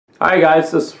Hi guys,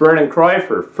 this is Vernon Croy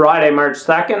for Friday, March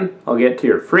 2nd. I'll get to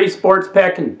your free sports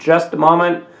pick in just a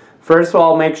moment. First of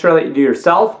all, make sure that you do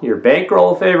yourself, your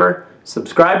bankroll a favor.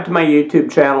 Subscribe to my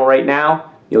YouTube channel right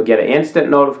now. You'll get an instant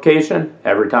notification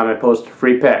every time I post a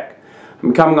free pick.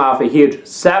 I'm coming off a huge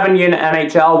 7-unit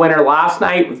NHL winner last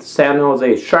night with the San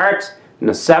Jose Sharks and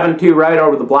a 7-2 right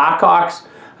over the Blackhawks.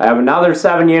 I have another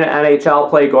 7-unit NHL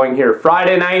play going here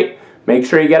Friday night. Make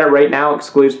sure you get it right now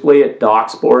exclusively at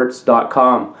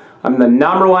DocSports.com. I'm the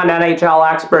 #1 NHL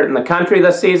expert in the country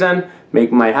this season,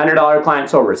 making my $100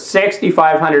 clients over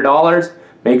 $6,500.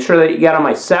 Make sure that you get on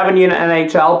my 7-unit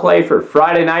NHL play for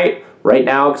Friday night, right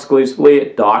now exclusively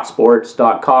at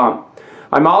DocSports.com.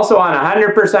 I'm also on a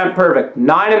 100% perfect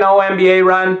 9-0 NBA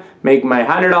run, making my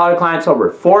 $100 clients over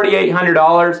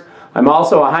 $4,800. I'm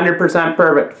also 100%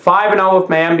 perfect 5-0 with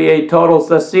my NBA totals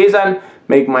this season,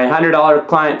 making my $100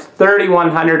 clients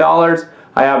 $3,100.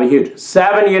 I have a huge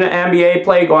 7-unit NBA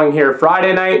play going here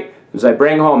Friday night as I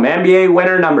bring home NBA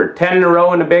winner number 10 in a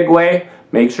row in a big way.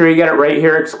 Make sure you get it right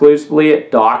here exclusively at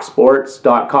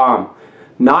DocSports.com.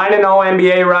 9-0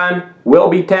 NBA run, will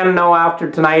be 10-0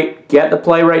 after tonight. Get the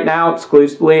play right now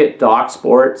exclusively at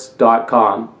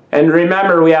DocSports.com. And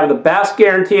remember, we have the best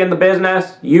guarantee in the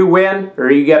business. You win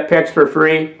or you get picks for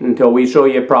free until we show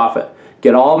you a profit.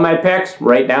 Get all of my picks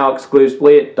right now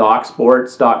exclusively at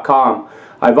DocSports.com.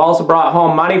 I've also brought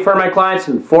home money for my clients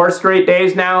in 4 straight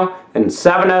days now, and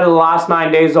 7 out of the last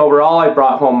 9 days overall I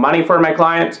brought home money for my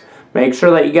clients. Make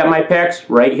sure that you get my picks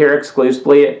right here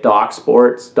exclusively at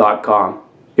DocSports.com.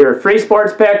 Your free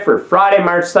sports pick for Friday,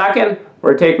 March 2nd,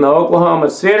 we're taking the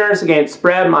Oklahoma Sooners against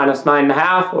spread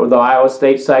 -9.5 over the Iowa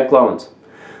State Cyclones.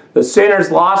 The Sooners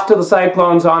lost to the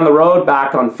Cyclones on the road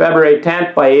back on February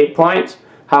 10th by 8 points.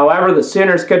 However, the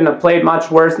Sooners couldn't have played much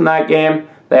worse in that game.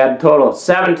 They had a total of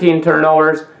 17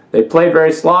 turnovers. They played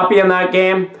very sloppy in that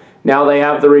game. Now they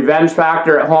have the revenge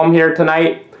factor at home here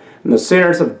tonight. And the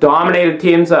Sooners have dominated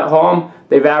teams at home.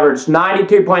 They've averaged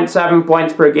 92.7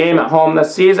 points per game at home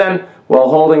this season, while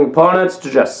holding opponents to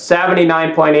just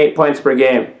 79.8 points per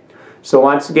game. So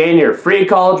once again, your free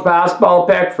college basketball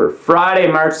pick for Friday,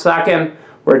 March 2nd.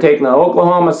 We're taking the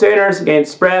Oklahoma Sooners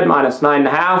against spread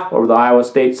 -9.5 over the Iowa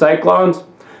State Cyclones.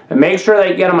 And make sure that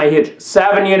you get on my huge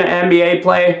 7-unit NBA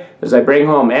play as I bring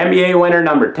home NBA winner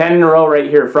number 10 in a row right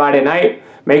here Friday night.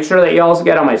 Make sure that you also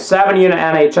get on my 7-unit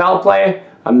NHL play.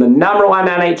 I'm the #1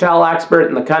 NHL expert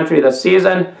in the country this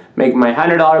season, making my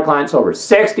 $100 clients over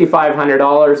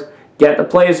 $6,500. Get the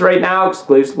plays right now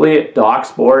exclusively at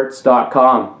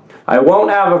DocSports.com. I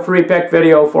won't have a free pick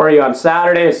video for you on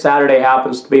Saturday, as Saturday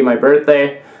happens to be my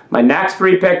birthday. My next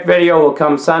free pick video will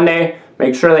come Sunday.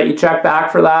 Make sure that you check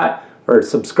back for that, or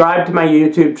subscribe to my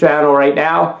YouTube channel right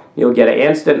now. You'll get an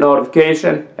instant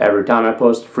notification every time I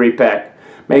post a free pick.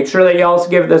 Make sure that you also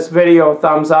give this video a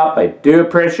thumbs up. I do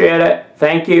appreciate it.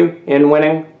 Thank you. In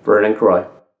winning, Vernon Croy.